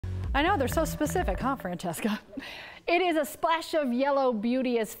I know, they're so specific, huh, Francesca? It is a splash of yellow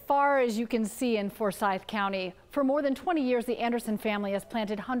beauty as far as you can see in Forsyth County. For more than 20 years, the Anderson family has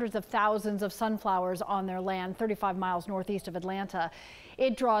planted hundreds of thousands of sunflowers on their land, 35 miles northeast of Atlanta.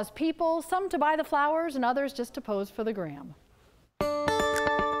 It draws people, some to buy the flowers and others just to pose for the gram.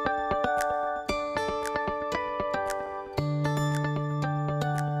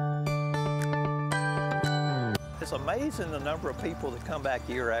 It's amazing the number of people that come back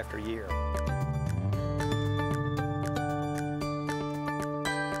year after year.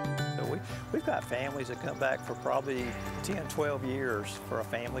 We've got families that come back for probably 10, 12 years for a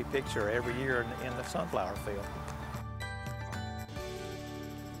family picture every year in the sunflower field.